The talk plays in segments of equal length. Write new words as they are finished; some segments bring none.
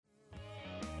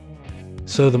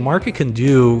So the market can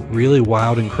do really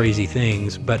wild and crazy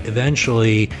things, but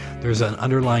eventually there's an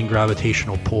underlying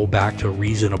gravitational pull back to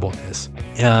reasonableness.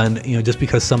 And just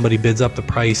because somebody bids up the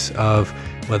price of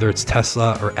whether it's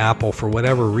Tesla or Apple for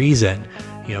whatever reason,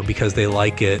 because they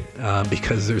like it,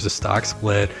 because there's a stock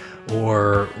split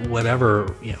or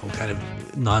whatever, kind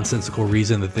of nonsensical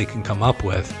reason that they can come up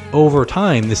with, over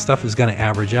time, this stuff is going to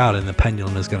average out and the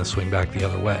pendulum is going to swing back the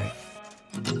other way.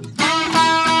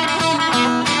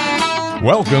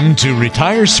 Welcome to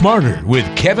Retire Smarter with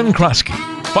Kevin Kroskey.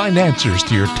 Find answers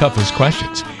to your toughest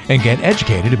questions and get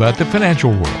educated about the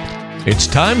financial world. It's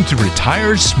time to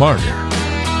retire smarter.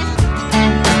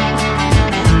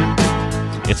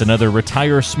 It's another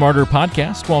Retire Smarter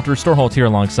podcast. Walter Storholt here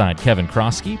alongside Kevin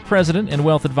Kroskey, President and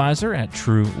Wealth Advisor at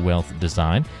True Wealth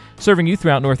Design, serving you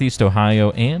throughout Northeast Ohio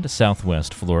and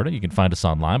Southwest Florida. You can find us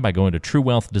online by going to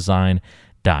truewealthdesign.com.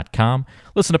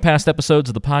 Listen to past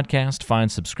episodes of the podcast,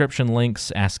 find subscription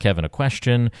links, ask Kevin a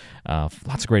question. Lots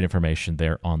of great information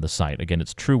there on the site. Again,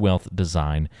 it's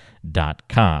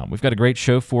truewealthdesign.com. We've got a great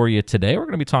show for you today. We're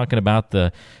going to be talking about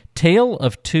the tale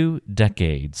of 2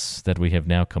 decades that we have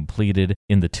now completed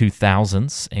in the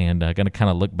 2000s, and going to kind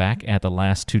of look back at the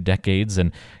last 2 decades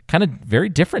and kind of very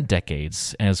different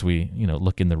decades as we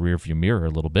look in the rearview mirror a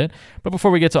little bit. But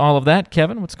before we get to all of that,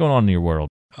 Kevin, what's going on in your world?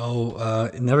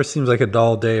 It never seems like a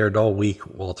dull day or dull week,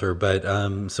 Walter. But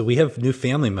so we have new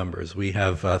family members. We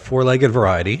have four-legged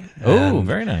variety. Oh,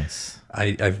 very nice.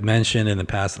 I've mentioned in the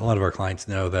past, a lot of our clients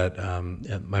know that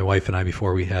my wife and I,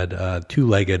 before we had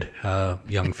two-legged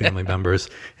young family members,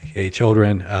 aka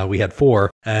children, we had 4,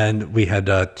 and we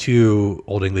had 2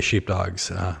 Old English sheepdogs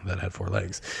that had 4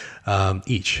 legs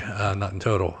each, not in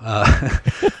total.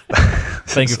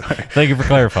 Thank you for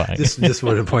clarifying. just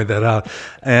wanted to point that out.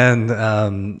 And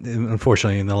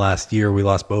unfortunately, in the last year, we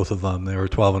lost both of them. They were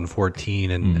 12 and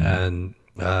 14, and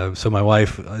so my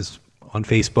wife is on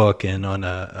Facebook and on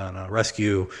a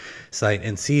rescue site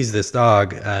and sees this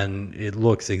dog, and it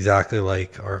looks exactly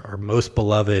like our most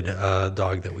beloved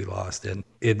dog that we lost. And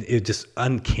it just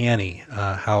uncanny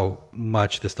how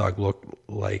much this dog looked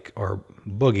like our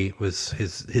Boogie. Was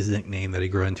his nickname that he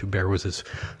grew into. Bear was his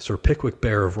Sir Pickwick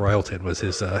Bear of Royalton was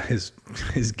his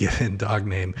given dog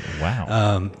name.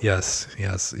 Wow. Yes.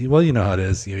 Well, you know how it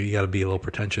is. You got to be a little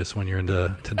pretentious when you're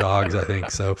into dogs, I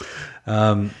think. So,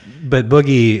 but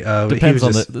Boogie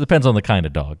depends on the kind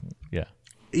of dog. Yeah.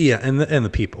 Yeah, and the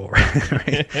people,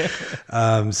 right?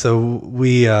 So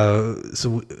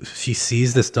she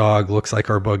sees this dog, looks like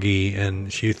our Boogie,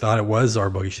 and she thought it was our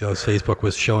Boogie. She thought Facebook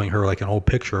was showing her like an old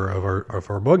picture of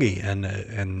our Boogie,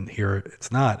 and here it's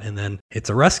not. And then it's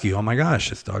a rescue. Oh my gosh,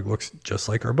 this dog looks just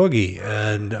like our Boogie,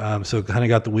 and so kind of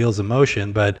got the wheels in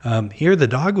motion. But here the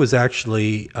dog was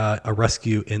actually a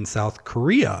rescue in South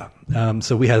Korea.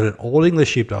 So we had an Old English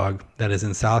sheepdog that is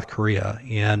in South Korea,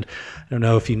 and I don't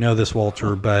know if you know this,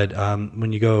 Walter, but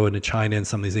when you go into China and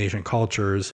some of these Asian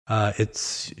cultures,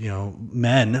 it's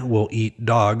men will eat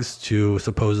dogs to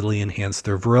supposedly enhance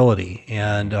their virility,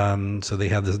 and so they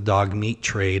have this dog meat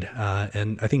trade,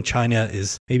 and I think China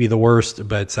is maybe the worst,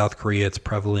 but South Korea, it's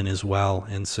prevalent as well.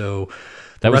 And so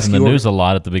that was in the news a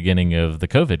lot at the beginning of the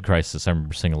COVID crisis. I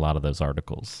remember seeing a lot of those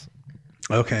articles.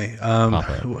 Okay.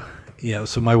 Yeah,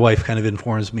 so my wife kind of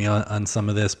informs me on some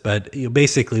of this, but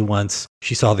basically once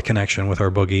she saw the connection with our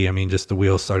Boogie, I mean, just the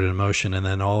wheels started in motion. And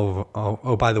then,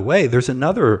 oh, by the way, there's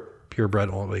another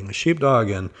purebred Old English sheepdog,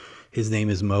 and his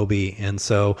name is Moby. And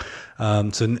so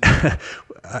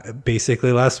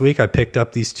basically last week I picked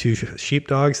up these 2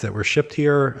 sheepdogs that were shipped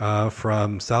here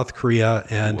from South Korea.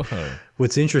 And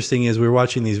what's interesting is we were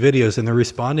watching these videos and they're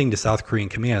responding to South Korean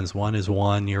commands. One is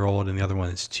 1-year-old and the other one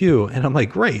is 2. And I'm like,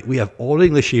 great, we have Old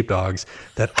English sheepdogs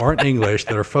that aren't English,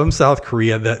 that are from South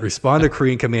Korea, that respond to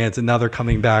Korean commands, and now they're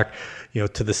coming back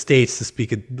to the States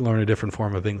to learn a different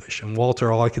form of English. And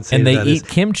Walter, all I can say and to they that eat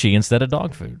kimchi instead of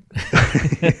dog food.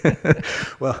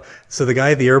 Well, so the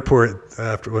guy at the airport,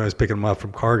 after when I was picking him up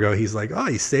from cargo, he's like, "Oh,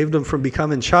 you saved him from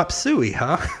becoming chop suey,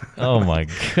 huh?" Oh my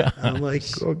god! I'm like,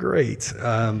 "Oh, great."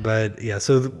 But yeah,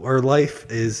 so our life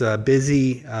is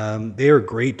busy. They are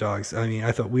great dogs. I mean,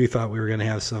 we thought we were going to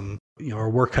have some our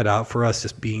work cut out for us,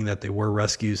 just being that they were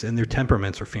rescues, and their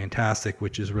temperaments are fantastic,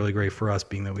 which is really great for us,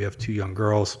 being that we have 2 young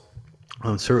girls.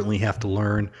 Certainly have to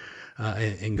learn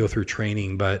and go through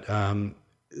training, but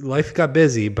life got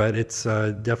busy. But it's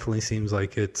definitely seems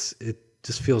like it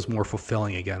just feels more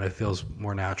fulfilling again. It feels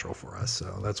more natural for us.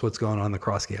 So that's what's going on in the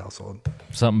Kroskey household.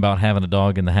 Something about having a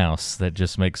dog in the house that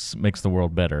just makes the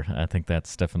world better. I think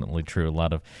that's definitely true. A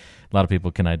lot of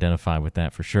people can identify with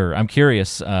that for sure. I'm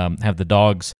curious, have the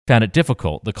dogs found it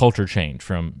difficult, the culture change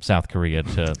from South Korea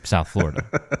to South Florida?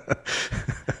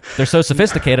 They're so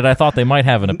sophisticated, I thought they might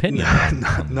have an opinion.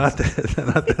 Not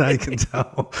that I can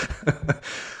tell.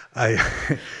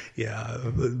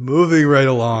 Moving right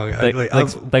along.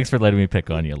 Thanks for letting me pick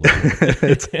on you a little.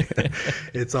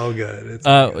 It's all good. It's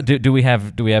good. Do we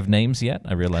have names yet?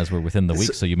 I realize we're within the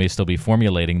week, so you may still be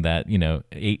formulating that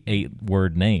 8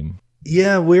 word name.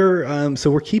 Yeah,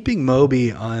 we're keeping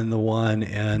Moby on the one,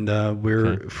 and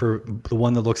for the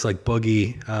one that looks like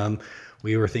Boogie.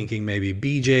 We were thinking maybe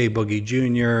BJ, Boogie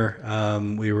Jr.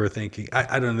 We were thinking,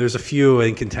 I don't know, there's a few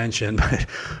in contention, but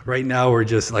right now we're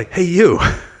just like, hey, you,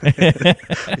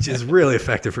 which is really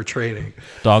effective for training.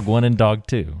 Dog 1 and Dog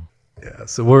 2. Yeah,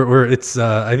 so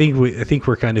I think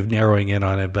we're kind of narrowing in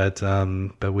on it, but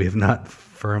we have not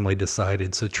firmly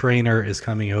decided. So trainer is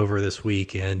coming over this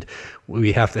week, and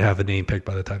we have to have a name picked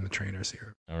by the time the trainer's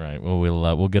here. All right. Well,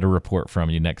 we'll get a report from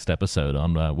you next episode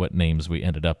on what names we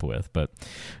ended up with. But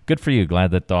good for you.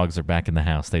 Glad that dogs are back in the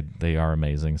house. They are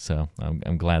amazing. So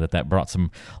I'm glad that brought some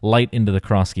light into the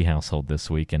Kroski household this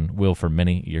week, and will for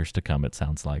many years to come, it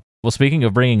sounds like. Well, speaking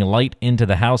of bringing light into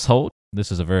the household,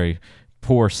 this is a very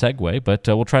poor segue, but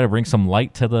we'll try to bring some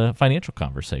light to the financial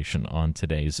conversation on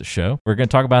today's show. We're going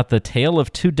to talk about the tale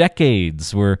of 2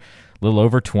 decades. We're a little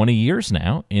over 20 years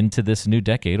now into this new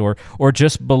decade, or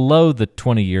just below the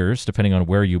 20 years, depending on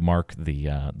where you mark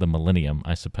the millennium,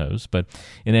 I suppose. But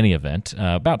in any event,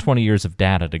 about 20 years of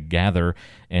data to gather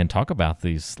and talk about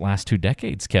these last 2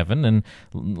 decades, Kevin, and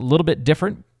a little bit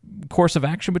different course of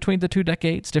action between the 2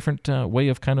 decades, different way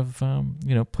of kind of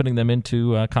putting them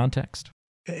into context.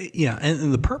 Yeah,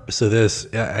 and the purpose of this,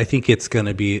 I think it's going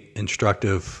to be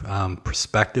instructive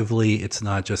prospectively. It's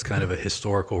not just kind of a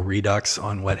historical redux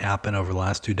on what happened over the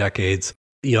last 2 decades.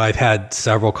 I've had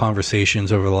several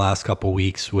conversations over the last couple of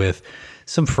weeks with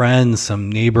some friends,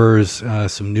 some neighbors,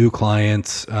 some new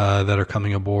clients that are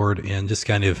coming aboard, and just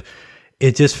kind of,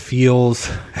 it just feels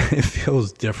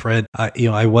different.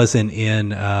 I wasn't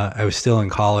I was still in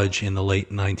college in the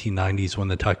late 1990s when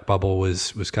the tech bubble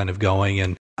was kind of going,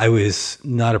 and I was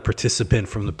not a participant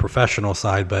from the professional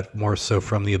side, but more so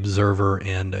from the observer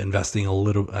and losing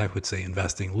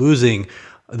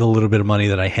the little bit of money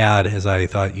that I had, as I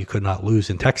thought you could not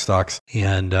lose in tech stocks,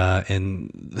 and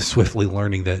swiftly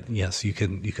learning that yes, you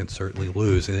can certainly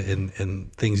lose,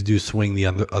 and things do swing the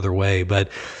other way. But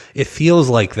it feels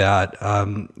like that.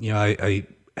 I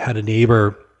had a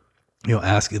neighbor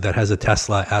that has a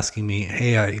Tesla, asking me,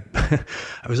 hey, I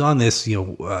was on this,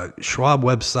 Schwab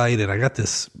website, and I got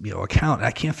this, account. I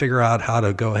can't figure out how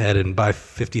to go ahead and buy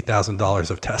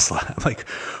 $50,000 of Tesla. I'm like,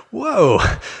 whoa,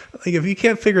 like if you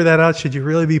can't figure that out, should you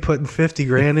really be putting 50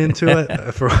 grand into it?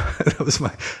 I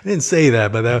didn't say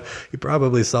that, but you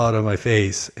probably saw it on my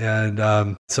face.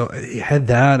 And so I had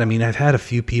that. I mean, I've had a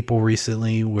few people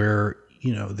recently where,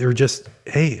 they're just,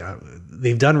 hey,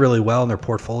 they've done really well in their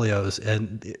portfolios.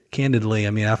 And candidly,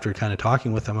 I mean, after kind of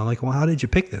talking with them, I'm like, well, how did you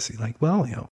pick this? He's like, well,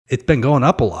 it's been going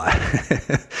up a lot.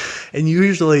 And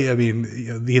usually, I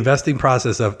mean, the investing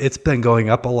process of it's been going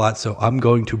up a lot, so I'm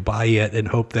going to buy it and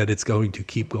hope that it's going to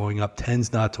keep going up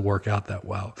tends not to work out that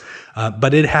well.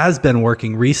 But it has been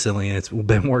working recently, and it's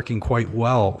been working quite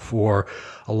well for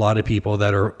a lot of people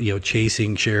that are,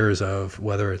 chasing shares of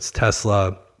whether it's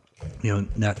Tesla,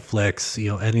 Netflix,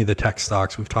 any of the tech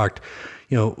stocks. We've talked,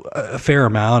 a fair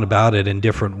amount about it in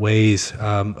different ways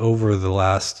over the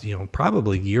last,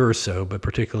 probably year or so, but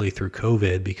particularly through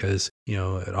COVID, because,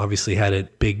 it obviously had a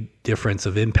big difference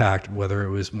of impact, whether it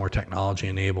was more technology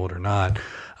enabled or not.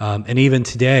 And even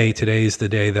today's the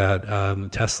day that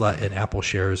Tesla and Apple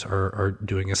shares are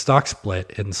doing a stock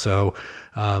split. And so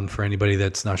for anybody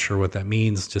that's not sure what that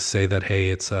means, just say that, hey,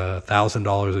 it's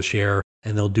 $1,000 a share,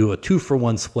 and they'll do a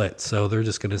 2-for-1 split. So they're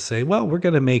just going to say, well, we're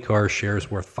going to make our shares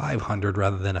worth 500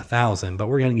 rather than 1,000, but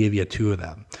we're going to give you 2 of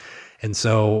them. And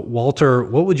so, Walter,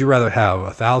 what would you rather have,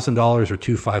 $1,000 or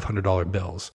 2 $500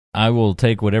 bills? I will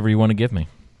take whatever you want to give me.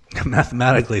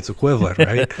 Mathematically, it's equivalent,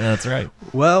 right? That's right.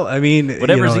 Well, I mean,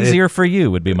 whatever's easier for you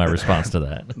would be my response to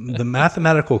that. The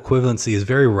mathematical equivalency is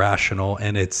very rational,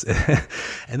 and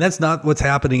and that's not what's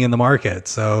happening in the market.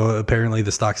 So apparently,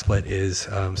 the stock split is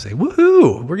saying,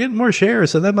 "Woohoo! We're getting more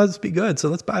shares, so that must be good. So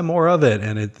let's buy more of it."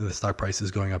 And the stock price is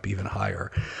going up even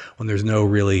higher when there's no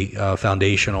really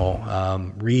foundational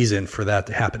reason for that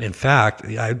to happen. In fact,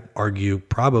 I'd argue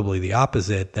probably the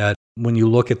opposite. That when you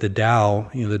look at the Dow,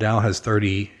 the Dow has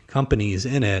 30 companies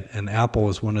in it, and Apple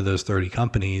is one of those 30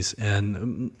 companies.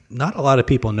 And not a lot of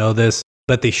people know this,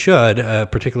 but they should,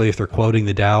 particularly if they're quoting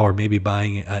the Dow or maybe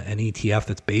buying an ETF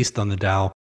that's based on the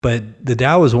Dow. But the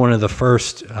Dow was one of the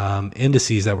first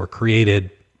indices that were created.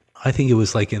 I think it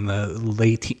was like in the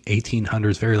late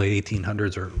 1800s, very late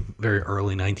 1800s or very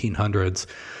early 1900s.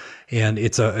 And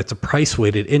it's a price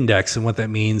weighted index. And what that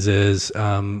means is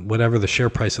whatever the share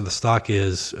price of the stock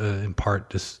is, in part,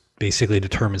 just basically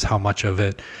determines how much of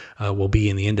it will be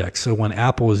in the index. So when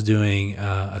Apple is doing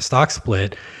a stock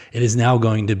split, it is now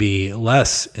going to be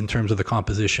less in terms of the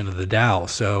composition of the Dow.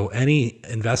 So any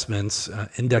investments,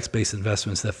 index-based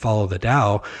investments that follow the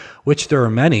Dow, which there are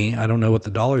many, I don't know what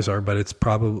the dollars are, but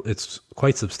it's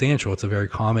quite substantial. It's a very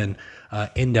common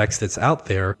index that's out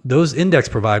there. Those index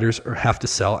providers have to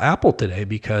sell Apple today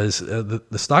because the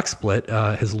stock split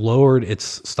has lowered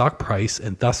its stock price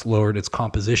and thus lowered its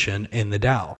composition in the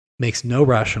Dow. Makes no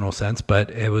rational sense,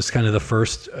 but it was kind of the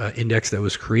first index that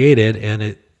was created, and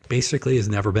it basically has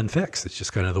never been fixed. It's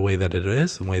just kind of the way that it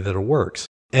is, the way that it works.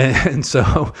 And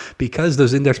so because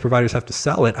those index providers have to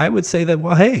sell it, I would say that,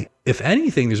 well, hey, if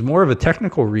anything, there's more of a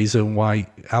technical reason why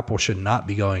Apple should not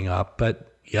be going up, but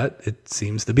yet it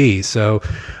seems to be. So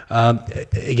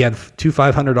again, two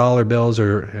 $500 bills,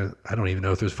 or I don't even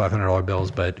know if there's $500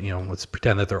 bills, but let's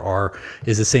pretend that there are,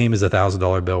 is the same as a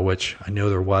 $1,000 bill, which I know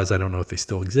there was. I don't know if they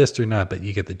still exist or not, but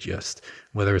you get the gist.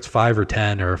 Whether it's 5 or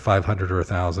 10 or 500 or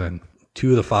 1,000, 2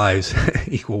 of the 5s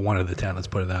equal 1 of the 10. Let's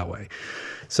put it that way.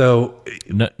 So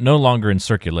no longer in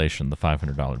circulation, the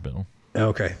 $500 bill.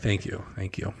 Okay, thank you.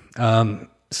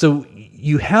 So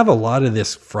you have a lot of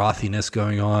this frothiness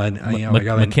going on.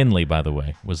 McKinley, by the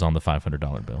way, was on the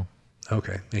 $500 bill.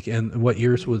 Okay. And what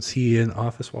years was he in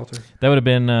office, Walter? That would have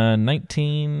been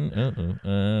 19...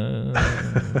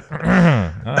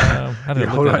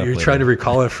 hold on. You're trying to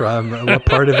recall it from what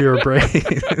part of your brain?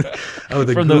 Oh,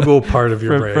 the Google part of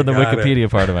your brain. From the Wikipedia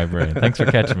part of my brain. Thanks for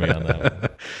catching me on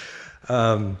that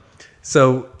one.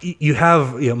 So you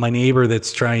have my neighbor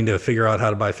that's trying to figure out how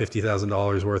to buy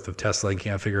 $50,000 worth of Tesla and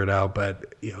can't figure it out.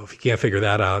 But if you can't figure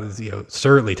that out,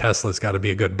 certainly Tesla's got to be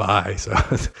a good buy. So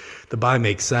the buy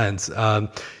makes sense.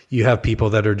 You have people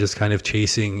that are just kind of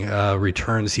chasing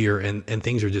returns here, and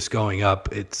things are just going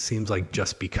up. It seems like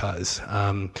just because.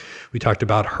 We talked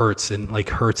about Hertz, and like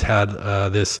Hertz had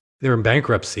they're in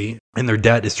bankruptcy and their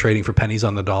debt is trading for pennies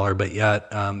on the dollar, but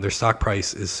yet their stock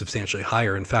price is substantially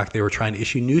higher. In fact, they were trying to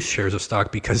issue new shares of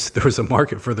stock because there was a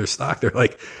market for their stock. They're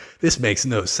like, this makes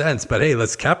no sense, but hey,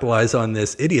 let's capitalize on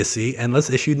this idiocy and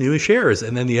let's issue new shares.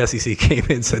 And then the SEC came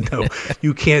in and said, no,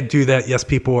 you can't do that. Yes,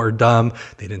 people are dumb.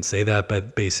 They didn't say that,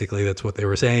 but basically that's what they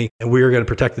were saying. And we are going to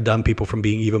protect the dumb people from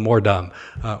being even more dumb,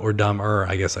 or dumber,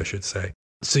 I guess I should say.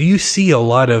 So you see a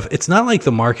lot of, it's not like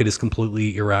the market is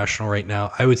completely irrational right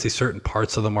now. I would say certain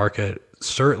parts of the market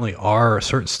certainly are,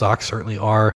 certain stocks certainly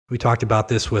are. We talked about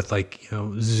this with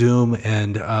Zoom,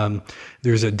 and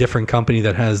there's a different company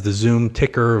that has the Zoom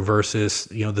ticker versus,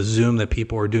 the Zoom that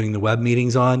people are doing the web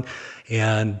meetings on,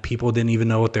 and people didn't even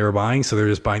know what they were buying. So they're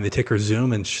just buying the ticker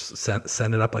Zoom and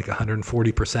send it up like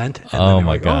 140%. And oh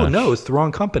my gosh. Oh no, it's the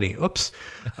wrong company. Oops.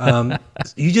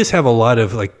 You just have a lot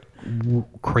of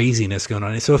craziness going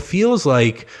on. So it feels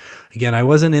like, again, I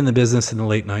wasn't in the business in the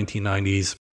late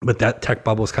 1990s, but that tech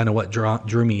bubble is kind of what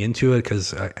drew me into it,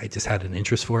 because I just had an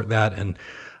interest for that, and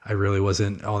I really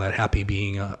wasn't all that happy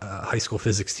being a high school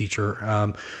physics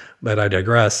teacher. But I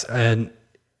digress. And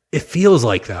it feels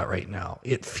like that right now.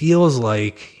 It feels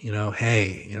like,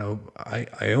 hey,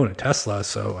 I own a Tesla,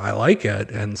 so I like it.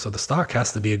 And so the stock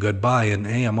has to be a good buy. And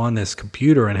hey, I'm on this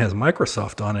computer and it has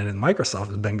Microsoft on it, and Microsoft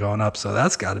has been going up, so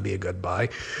that's got to be a good buy.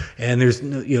 And there's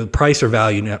price or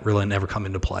value really never come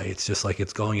into play. It's just like,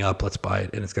 it's going up, let's buy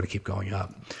it, and it's going to keep going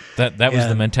up. That was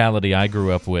the mentality I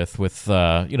grew up with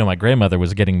my grandmother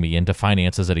was getting me into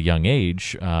finances at a young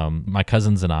age. My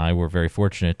cousins and I were very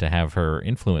fortunate to have her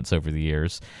influence over the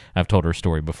years. I've told her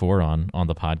story before on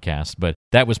the podcast, but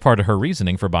that was part of her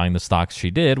reasoning for buying the stocks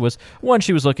she did. Was one,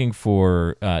 she was looking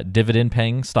for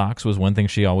dividend-paying stocks was one thing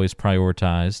she always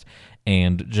prioritized,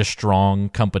 and just strong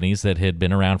companies that had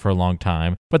been around for a long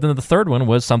time. But then the third one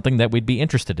was something that we'd be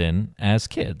interested in as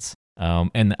kids.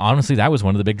 And honestly, that was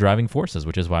one of the big driving forces,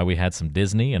 which is why we had some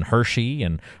Disney and Hershey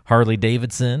and Harley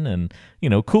Davidson and,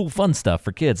 cool, fun stuff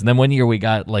for kids. And then one year we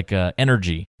got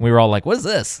Energy. We were all like, what is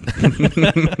this?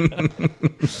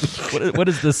 what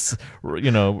is this,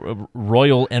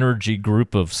 Royal Energy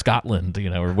Group of Scotland,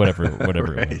 or whatever it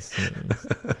was.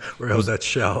 Where was that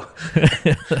show?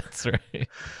 That's right.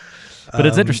 But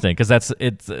it's interesting because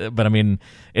it's funny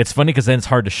because then it's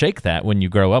hard to shake that when you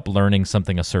grow up learning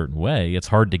something a certain way. It's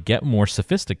hard to get more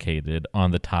sophisticated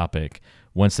on the topic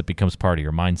once it becomes part of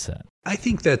your mindset. I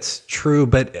think that's true,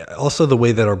 but also the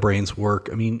way that our brains work.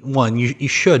 I mean, one, you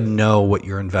should know what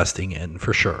you're investing in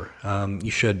for sure. You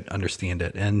should understand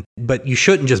it, but you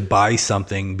shouldn't just buy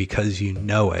something because you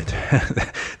know it.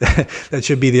 That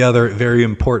should be the other very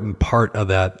important part of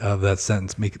that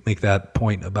sentence. Make that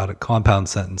point about a compound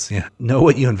sentence. Yeah, know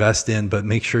what you invest in, but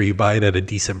make sure you buy it at a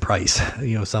decent price.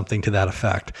 Something to that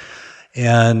effect.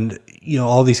 And,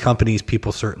 all these companies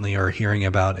people certainly are hearing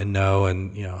about and know,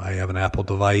 and, I have an Apple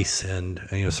device and,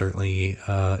 certainly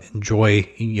enjoy,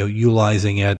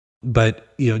 utilizing it.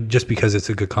 But, just because it's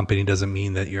a good company doesn't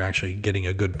mean that you're actually getting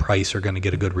a good price or going to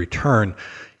get a good return,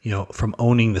 from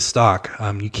owning the stock.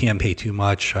 You can pay too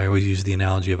much. I always use the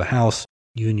analogy of a house.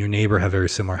 You and your neighbor have very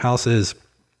similar houses.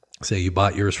 Say you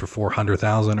bought yours for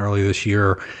 $400,000 earlier this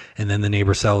year, and then the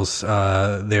neighbor sells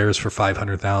theirs for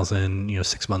 $500,000.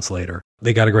 6 months later,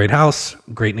 they got a great house,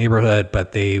 great neighborhood,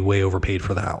 but they way overpaid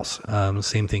for the house.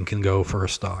 Same thing can go for a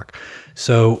stock.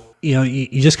 So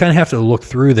you just kind of have to look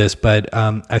through this. But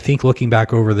I think looking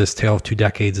back over this tale of 2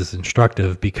 decades is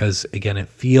instructive because again, it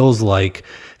feels like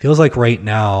right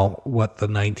now what the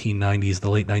late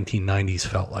 1990s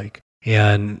felt like.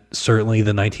 And certainly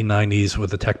the 1990s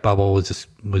with the tech bubble was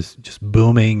just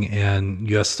booming, and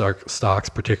U.S. stocks,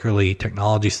 particularly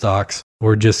technology stocks,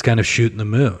 were just kind of shooting the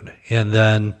moon. And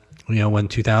then, when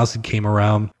 2000 came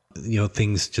around,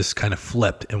 things just kind of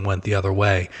flipped and went the other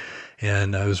way.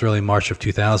 And it was really March of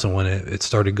 2000 when it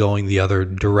started going the other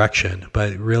direction.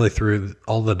 But really through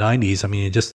all the 90s, I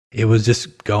mean, it was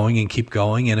just going and keep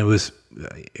going. And it was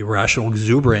irrational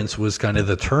exuberance was kind of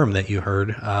the term that you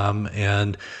heard.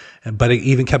 But it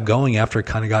even kept going after it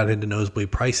kind of got into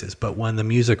nosebleed prices. But when the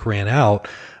music ran out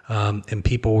and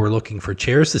people were looking for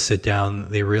chairs to sit down,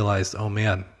 they realized, oh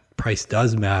man, price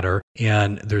does matter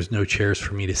and there's no chairs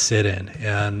for me to sit in.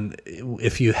 And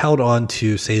if you held on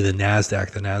to, say, the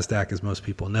NASDAQ, as most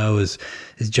people know, is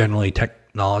generally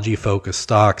technology focused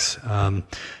stocks.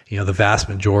 The vast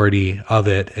majority of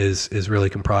it is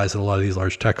really comprised of a lot of these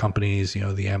large tech companies,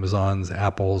 the Amazons,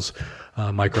 Apples,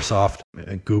 Microsoft,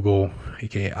 Google,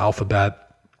 aka Alphabet,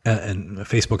 and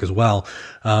Facebook as well.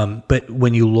 But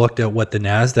when you looked at what the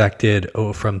NASDAQ did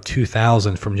from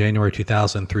January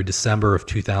 2000 through December of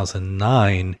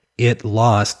 2009, it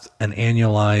lost an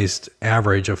annualized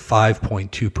average of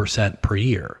 5.2% per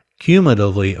year.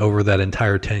 Cumulatively over that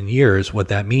entire 10 years, what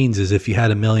that means is if you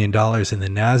had $1 million in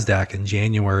the NASDAQ in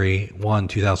January 1,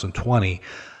 2020,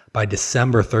 by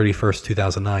December 31st,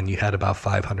 2009, you had about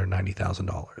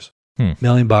 $590,000. $1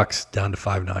 million down to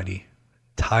 590,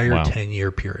 entire 10-year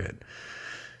period.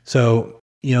 So,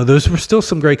 those were still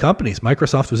some great companies.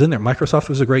 Microsoft was in there. Microsoft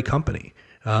was a great company.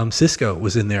 Cisco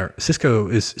was in there. Cisco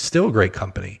is still a great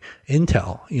company.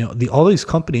 Intel, all these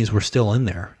companies were still in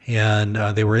there, and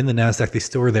they were in the NASDAQ. They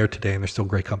still are there today, and they're still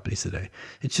great companies today.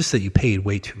 It's just that you paid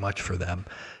way too much for them,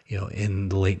 in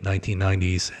the late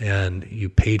 1990s, and you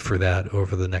paid for that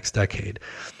over the next decade.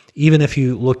 Even if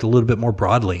you looked a little bit more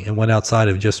broadly and went outside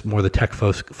of just more the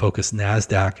tech-focused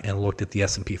NASDAQ and looked at the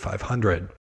S&P 500,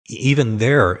 even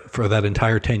there for that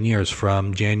entire 10 years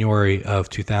from January of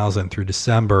 2000 through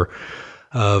December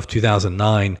of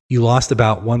 2009, you lost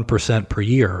about 1% per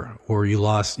year, or you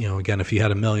lost, again, if you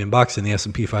had $1 million in the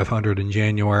S&P 500 in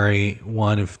January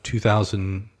 1 of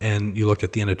 2000 and you looked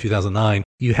at the end of 2009,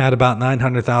 you had about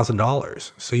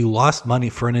 $900,000. So you lost money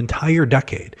for an entire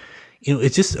decade.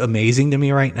 It's just amazing to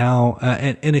me right now,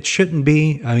 and it shouldn't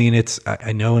be. I mean,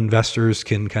 I know investors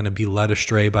can kind of be led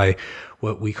astray by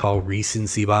what we call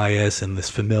recency bias and this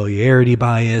familiarity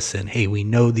bias, and hey, we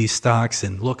know these stocks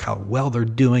and look how well they're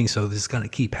doing, so this is going to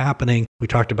keep happening. We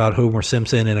talked about Homer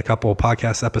Simpson in a couple of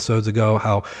podcast episodes ago,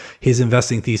 how his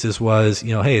investing thesis was,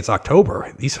 hey, it's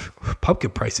October, these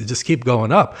pumpkin prices just keep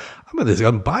going up. I'm just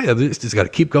going to buy it. It's just got to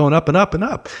keep going up and up and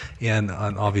up. And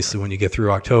obviously, when you get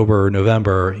through October or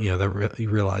November, you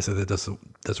realize that it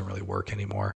doesn't really work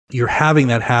anymore. You're having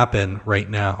that happen right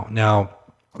now. Now,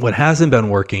 what hasn't been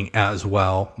working as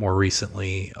well more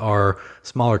recently are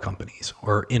smaller companies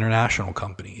or international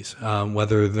companies,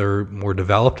 whether they're more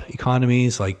developed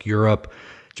economies like Europe,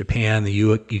 Japan,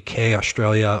 the UK,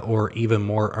 Australia, or even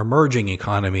more emerging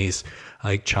economies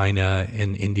like China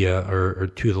and India are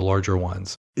two of the larger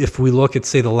ones. If we look at,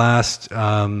 say, the last,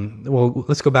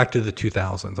 let's go back to the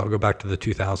 2000s. I'll go back to the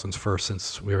 2000s first,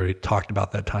 since we already talked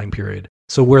about that time period.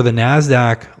 So where the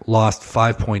NASDAQ lost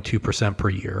 5.2% per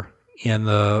year, and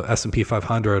the S&P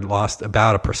 500 lost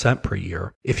about 1% per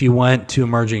year. If you went to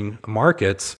emerging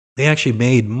markets, they actually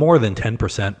made more than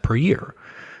 10% per year.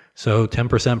 So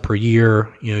 10% per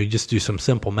year, you just do some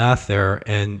simple math there,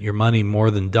 and your money way more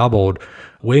than doubled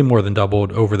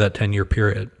over that 10-year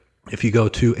period. If you go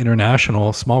to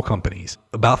international small companies,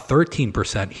 about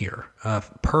 13% here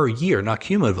per year, not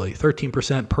cumulatively,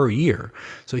 13% per year.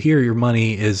 So here your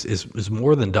money is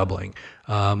more than doubling,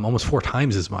 almost 4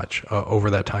 times as much over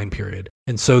that time period.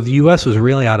 And so the U.S. was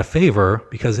really out of favor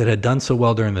because it had done so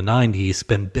well during the 90s,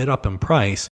 been bid up in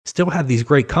price, still had these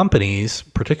great companies,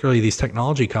 particularly these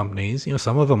technology companies.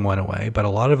 Some of them went away, but a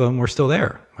lot of them were still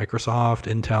there. Microsoft,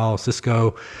 Intel,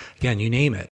 Cisco, again, you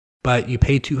name it. But you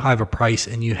paid too high of a price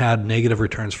and you had negative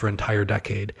returns for an entire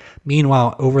decade.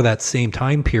 Meanwhile, over that same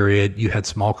time period, you had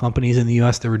small companies in the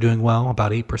US that were doing well,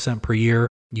 about 8% per year.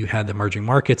 You had the emerging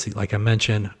markets, like I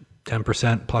mentioned,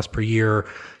 10% plus per year.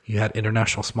 You had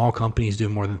international small companies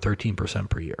doing more than 13%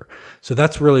 per year. So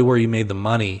that's really where you made the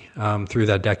money through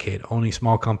that decade, owning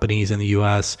small companies in the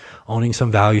US, owning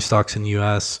some value stocks in the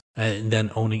US, and then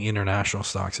owning international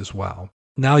stocks as well.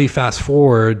 Now you fast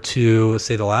forward to,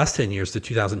 say, the last 10 years, the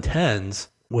 2010s,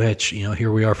 which,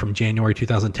 here we are from January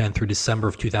 2010 through December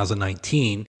of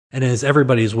 2019. And as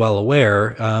everybody is well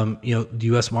aware, the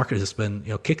U.S. market has been,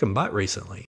 kicking butt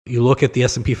recently. You look at the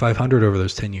S&P 500 over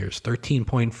those 10 years,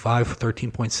 13.5,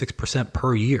 13.6%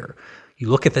 per year. You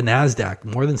look at the NASDAQ,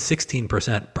 more than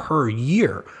 16% per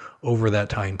year over that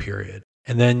time period.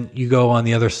 And then you go on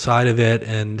the other side of it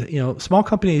and, small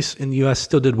companies in the U.S.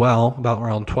 still did well, about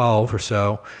around 12 or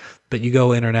so, but you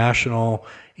go international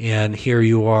and here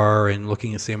you are and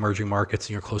looking at, say, emerging markets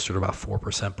and you're closer to about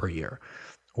 4% per year.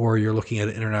 Or you're looking at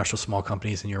international small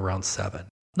companies and you're around 7.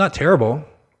 Not terrible.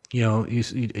 And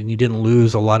you didn't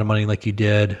lose a lot of money like you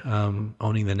did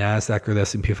owning the NASDAQ or the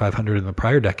S&P 500 in the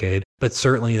prior decade. But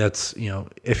certainly that's,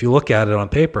 if you look at it on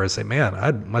paper and say, man,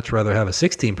 I'd much rather have a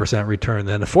 16% return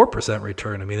than a 4%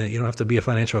 return. I mean, you don't have to be a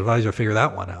financial advisor to figure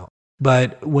that one out.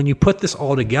 But when you put this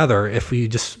all together, if we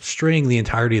just string the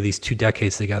entirety of these 2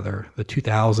 decades together, the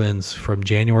 2000s from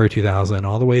January 2000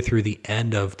 all the way through the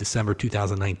end of December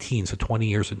 2019, so 20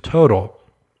 years in total,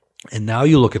 and now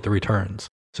you look at the returns.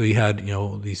 So you had,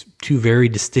 these 2 very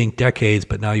distinct decades,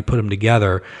 but now you put them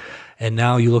together, and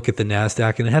now you look at the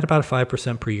NASDAQ, and it had about a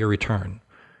 5% per year return.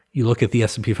 You look at the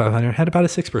S&P 500, it had about a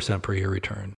 6% per year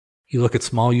return. You look at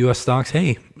small U.S. stocks,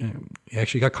 hey, you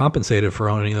actually got compensated for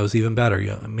owning those even better.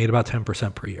 You made about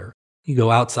 10% per year. You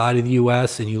go outside of the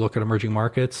U.S. and you look at emerging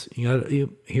markets,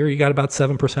 here you got about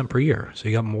 7% per year. So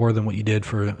you got more than what you did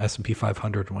for S&P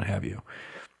 500 and what have you.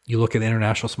 You look at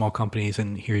international small companies,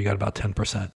 and here you got about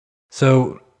 10%.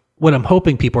 So what I'm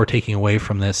hoping people are taking away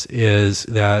from this is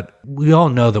that we all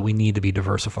know that we need to be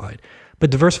diversified. But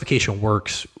diversification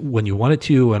works when you want it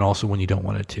to and also when you don't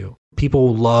want it to.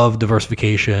 People love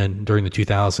diversification during the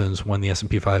 2000s when the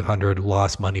S&P 500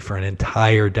 lost money for an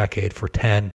entire decade, for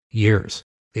 10 years.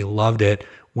 They loved it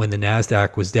when the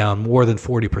NASDAQ was down more than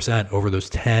 40% over those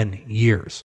 10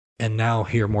 years. And now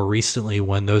here more recently,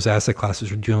 when those asset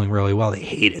classes are doing really well, they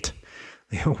hate it.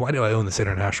 Why do I own this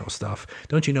international stuff?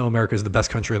 Don't you know America is the best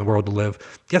country in the world to live?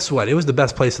 Guess what? It was the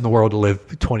best place in the world to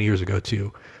live 20 years ago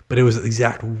too. But it was the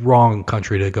exact wrong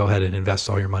country to go ahead and invest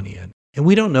all your money in. And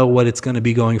we don't know what it's going to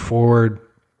be going forward.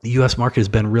 The U.S. market has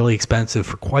been really expensive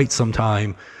for quite some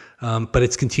time, but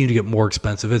it's continued to get more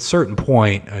expensive. At a certain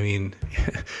point, I mean,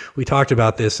 we talked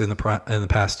about this in the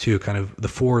past too, kind of the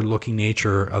forward-looking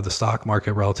nature of the stock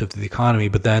market relative to the economy.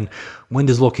 But then when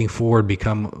does looking forward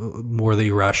become more the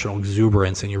irrational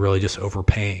exuberance and you're really just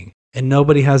overpaying? And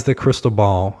nobody has the crystal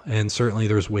ball. And certainly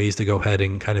there's ways to go ahead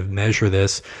and kind of measure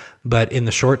this. But in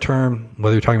the short term,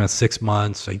 whether you're talking about 6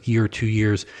 months, a year, 2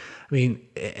 years, I mean,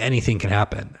 anything can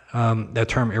happen. That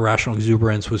term irrational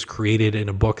exuberance was created in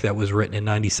a book that was written in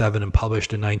 97 and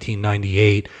published in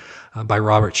 1998 by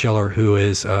Robert Shiller, who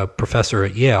is a professor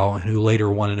at Yale and who later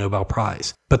won a Nobel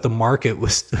Prize. But the market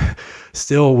was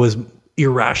was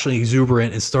irrationally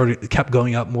exuberant and kept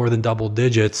going up more than double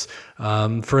digits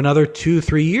for another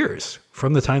 2-3 years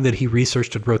from the time that he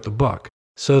researched and wrote the book.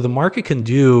 So the market can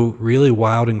do really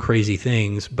wild and crazy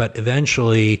things, but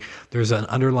eventually there's an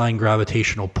underlying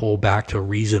gravitational pull back to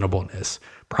reasonableness.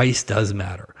 Price does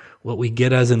matter. What we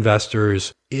get as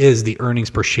investors is the earnings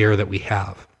per share that we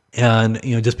have. And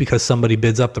just because somebody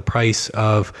bids up the price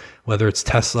of whether it's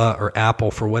Tesla or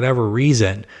Apple for whatever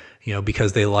reason,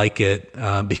 because they like it,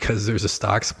 because there's a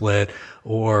stock split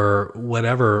or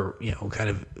whatever, kind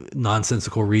of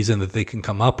nonsensical reason that they can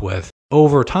come up with,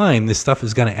 over time, this stuff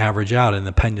is going to average out and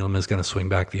the pendulum is going to swing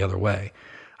back the other way.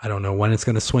 I don't know when it's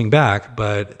going to swing back,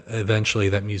 but eventually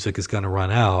that music is going to run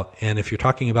out. And if you're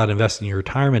talking about investing your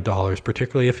retirement dollars,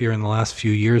 particularly if you're in the last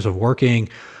few years of working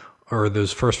or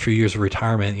those first few years of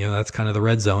retirement, that's kind of the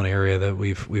red zone area that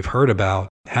we've heard about.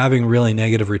 Having really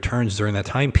negative returns during that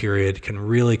time period can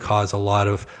really cause a lot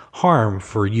of harm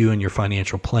for you and your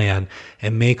financial plan,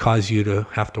 and may cause you to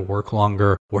have to work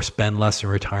longer or spend less in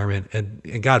retirement.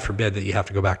 And God forbid that you have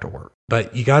to go back to work.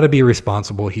 But you got to be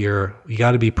responsible here. You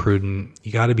got to be prudent.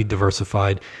 You got to be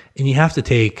diversified, and you have to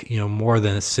take, more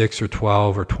than a 6 or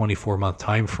 12 or 24 month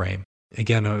time frame.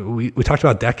 Again, we talked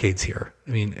about decades here.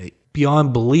 I mean,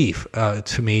 beyond belief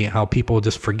to me, how people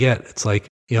just forget. It's like,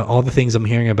 all the things I'm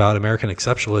hearing about American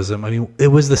exceptionalism. I mean, it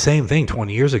was the same thing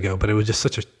 20 years ago, but it was just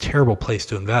such a terrible place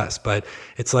to invest. But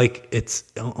it's like, it's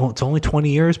only 20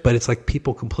 years, but it's like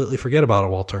people completely forget about it,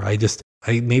 Walter.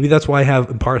 Maybe that's why I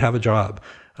in part have a job.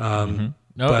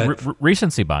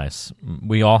 Recency bias.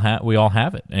 We all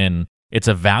have it. And it's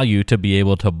a value to be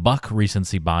able to buck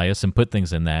recency bias and put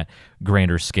things in that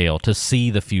grander scale, to see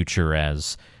the future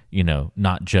as,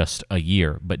 not just a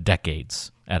year, but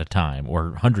decades at a time,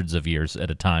 or hundreds of years at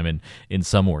a time in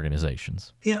some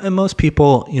organizations. Yeah, and most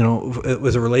people,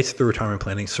 as it relates to the retirement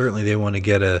planning, certainly they want to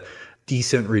get a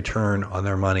decent return on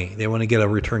their money. They want to get a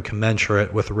return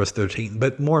commensurate with the risk they're taking.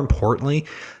 But more importantly,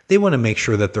 they want to make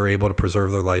sure that they're able to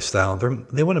preserve their lifestyle.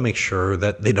 They want to make sure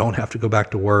that they don't have to go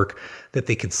back to work, that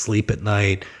they can sleep at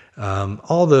night.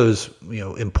 All those,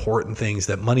 important things.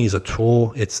 That money is a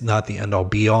tool. It's not the end all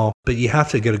be all, but you have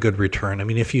to get a good return. I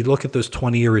mean, if you look at those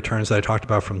 20-year returns that I talked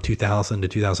about from 2000 to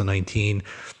 2019,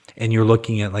 and you're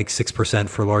looking at like 6%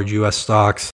 for large U.S.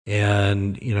 stocks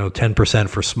and, 10%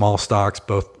 for small stocks,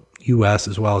 both U.S.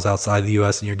 as well as outside the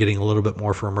U.S., and you're getting a little bit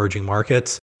more for emerging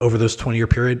markets over those 20-year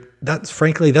period, that's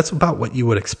about what you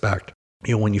would expect.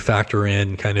 When you factor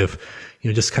in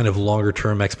just longer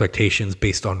term expectations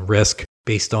based on risk,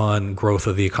 based on growth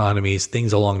of the economies,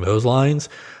 things along those lines.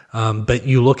 But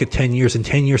you look at 10 years, and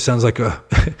 10 years sounds like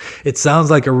it sounds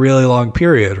like a really long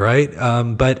period, right?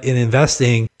 But in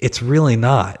investing, it's really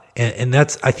not. And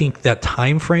that's, I think that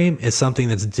time frame is something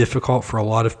that's difficult for a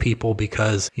lot of people,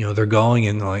 because, they're going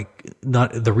and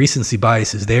not the recency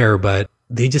bias is there, but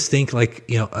they just think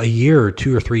a year or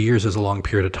 2 or 3 years is a long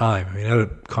period of time. I mean, I had a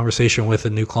conversation with a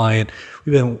new client.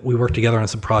 We worked together on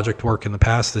some project work in the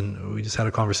past, and we just had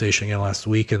a conversation again last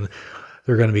week, and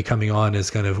they're going to be coming on as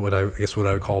kind of what I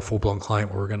would call a full-blown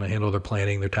client, where we're going to handle their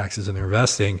planning, their taxes, and their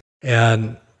investing.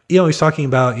 And he's talking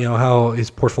about how his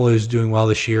portfolio is doing well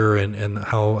this year, and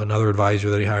how another advisor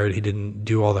that he hired, he didn't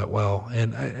do all that well.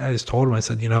 And I just told him, I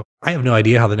said, I have no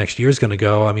idea how the next year is going to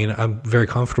go. I mean, I'm very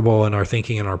comfortable in our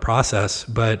thinking and our process,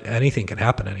 but anything can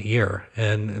happen in a year.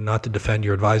 And not to defend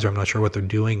your advisor, I'm not sure what they're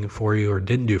doing for you or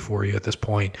didn't do for you at this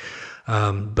point.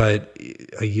 But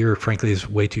a year, frankly, is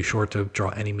way too short to draw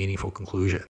any meaningful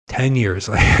conclusion. 10 years,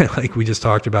 like we just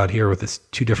talked about here with this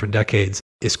 2 different decades,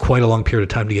 is quite a long period of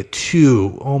time to get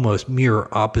 2 almost mirror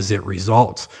opposite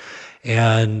results.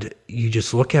 And you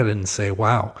just look at it and say,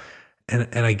 wow.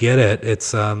 And I get it.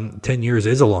 It's 10 years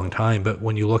is a long time, but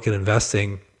when you look at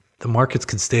investing, the markets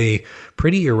can stay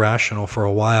pretty irrational for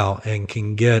a while, and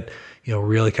can get,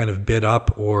 really kind of bid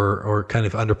up or kind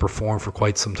of underperform for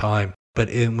quite some time. But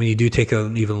when you do take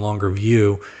an even longer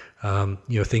view,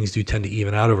 things do tend to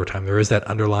even out over time. There is that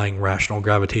underlying rational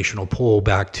gravitational pull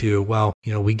back to,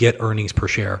 we get earnings per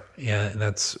share, and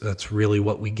that's really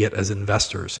what we get as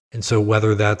investors. And so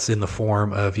whether that's in the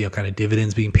form of, kind of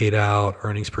dividends being paid out,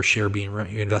 earnings per share being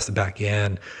invested back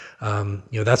in,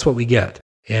 that's what we get.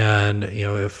 And,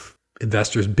 if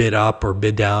investors bid up or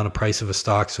bid down a price of a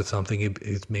stock, so something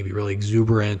is maybe really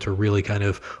exuberant or really kind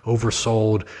of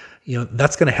oversold,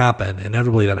 that's going to happen.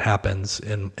 Inevitably that happens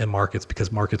in markets,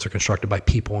 because markets are constructed by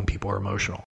people, and people are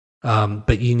emotional.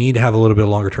 But you need to have a little bit of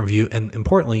longer term view. And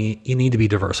importantly, you need to be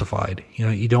diversified.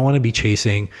 You don't want to be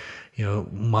chasing,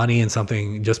 money in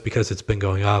something just because it's been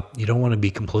going up. You don't want to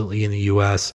be completely in the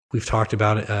US. We've talked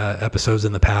about episodes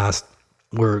in the past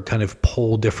where kind of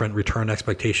pull different return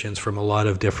expectations from a lot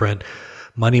of different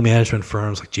money management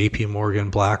firms like JP Morgan,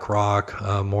 BlackRock,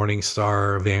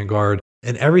 Morningstar, Vanguard.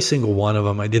 And every single one of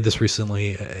them, I did this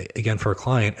recently, again, for a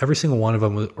client, every single one of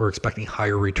them were expecting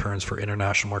higher returns for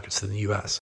international markets than the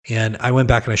US. And I went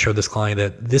back and I showed this client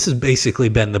that this has basically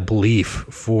been the belief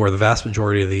for the vast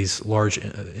majority of these large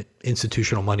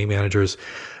institutional money managers.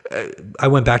 I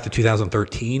went back to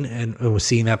 2013 and was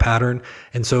seeing that pattern.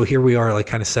 And so here we are, like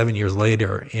kind of 7 years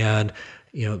later, and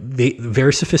they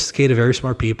very sophisticated, very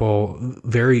smart people,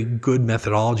 very good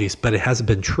methodologies, but it hasn't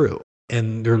been true.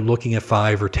 and they're looking at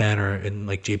 5 or 10, or in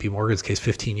like JP Morgan's case,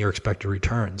 15-year expected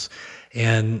returns.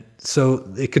 And so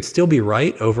it could still be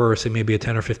right over, say, maybe a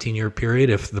 10 or 15-year period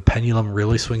if the pendulum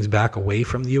really swings back away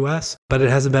from the U.S., but it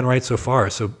hasn't been right so far.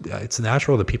 So it's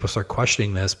natural that people start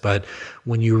questioning this. But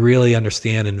when you really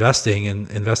understand investing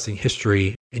and investing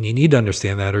history, and you need to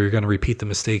understand that, or you're going to repeat the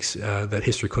mistakes that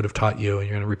history could have taught you, and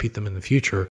you're going to repeat them in the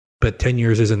future. But 10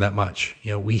 years isn't that much.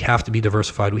 We have to be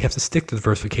diversified. We have to stick to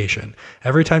diversification.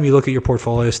 Every time you look at your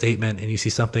portfolio statement and you see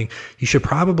something, you should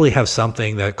probably have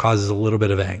something that causes a little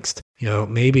bit of angst.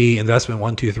 Maybe investment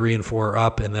 1, 2, 3, and 4 are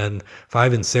up, and then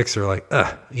 5 and 6 are like,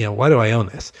 why do I own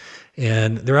this?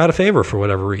 And they're out of favor for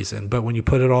whatever reason. But when you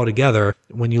put it all together,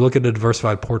 when you look at a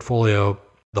diversified portfolio,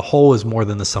 the whole is more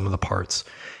than the sum of the parts.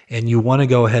 And you want to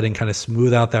go ahead and kind of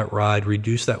smooth out that ride,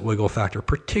 reduce that wiggle factor,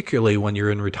 particularly when you're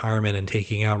in retirement and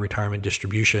taking out retirement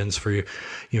distributions for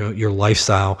your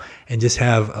lifestyle, and just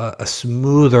have a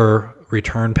smoother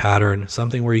return pattern,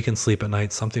 something where you can sleep at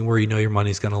night, something where your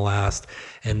money's going to last,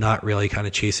 and not really kind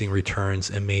of chasing returns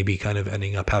and maybe kind of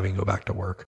ending up having to go back to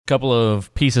work. Couple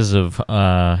of pieces of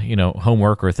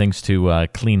homework or things to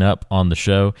clean up on the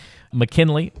show.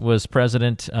 McKinley was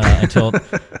president until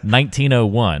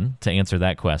 1901, to answer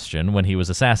that question, when he was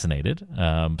assassinated.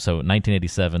 So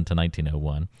 1987 to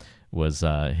 1901 was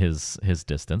his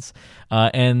distance.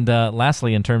 And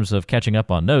lastly, in terms of catching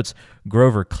up on notes,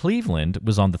 Grover Cleveland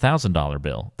was on the $1,000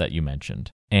 bill that you mentioned.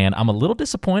 And I'm a little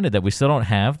disappointed that we still don't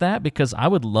have that, because I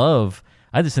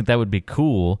just think that would be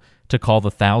cool to call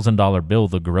the $1,000 bill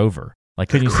the Grover. Like,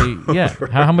 could you see,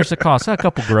 how much it costs? A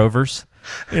couple Grovers.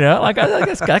 I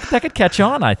guess that could catch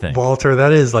on, I think. Walter,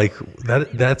 that is like,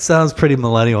 that sounds pretty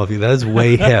millennial of you. That is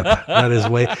way hip.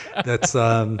 That's,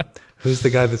 who's the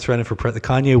guy that's running for president?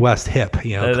 Kanye West hip.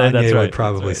 Kanye would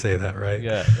probably say that, right?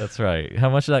 Yeah, that's right. How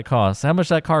much did that cost? How much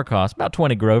did that car cost? About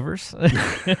 20 Grovers. So I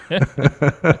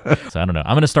don't know.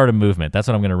 I'm going to start a movement. That's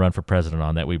what I'm going to run for president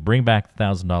on, that we bring back the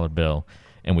 $1,000 bill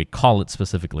and we call it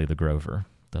specifically the Grover.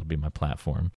 That'll be my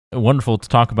platform. Wonderful to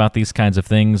talk about these kinds of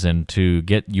things and to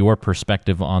get your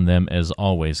perspective on them as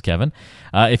always, Kevin.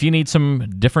 If you need some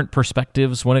different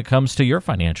perspectives when it comes to your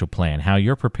financial plan, how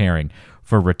you're preparing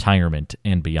for retirement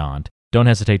and beyond, don't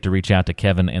hesitate to reach out to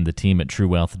Kevin and the team at True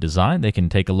Wealth Design. They can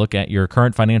take a look at your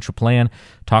current financial plan,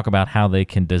 talk about how they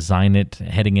can design it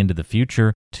heading into the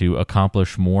future to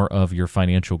accomplish more of your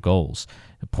financial goals.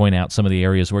 Point out some of the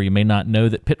areas where you may not know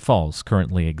that pitfalls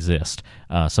currently exist,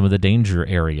 some of the danger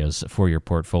areas for your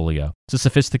portfolio. It's a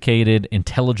sophisticated,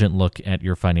 intelligent look at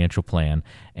your financial plan.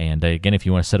 And again, if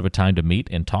you want to set up a time to meet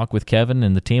and talk with Kevin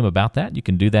and the team about that, you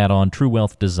can do that on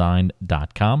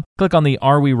truewealthdesign.com. Click on the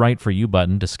Are We Right For You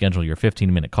button to schedule your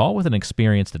 15-minute call with an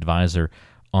experienced advisor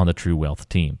on the True Wealth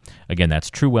team. Again, that's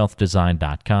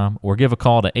truewealthdesign.com, or give a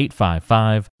call to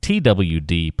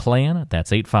 855-TWD-PLAN.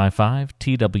 That's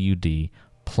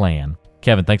 855-TWD-PLAN.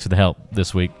 Kevin, thanks for the help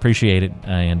this week. Appreciate it,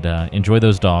 and enjoy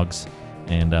those dogs,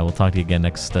 and we'll talk to you again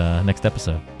next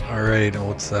episode. All right.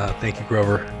 Well, thank you,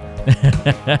 Grover.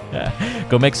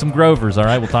 Go make some Grovers, all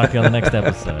right? We'll talk to you on the next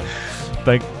episode.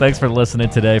 Thanks for listening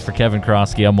today. For Kevin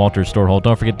Kroski, I'm Walter Storholt.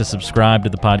 Don't forget to subscribe to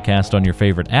the podcast on your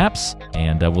favorite apps,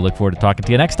 and we'll look forward to talking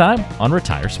to you next time on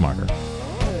Retire Smarter.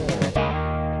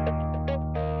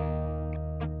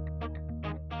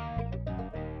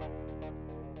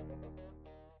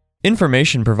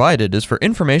 Information provided is for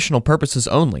informational purposes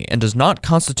only and does not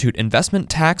constitute investment,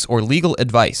 tax, or legal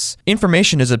advice.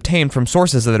 Information is obtained from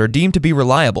sources that are deemed to be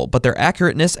reliable, but their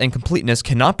accurateness and completeness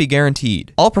cannot be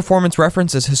guaranteed. All performance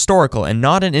reference is historical and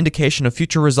not an indication of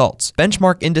future results.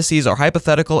 Benchmark indices are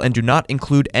hypothetical and do not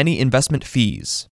include any investment fees.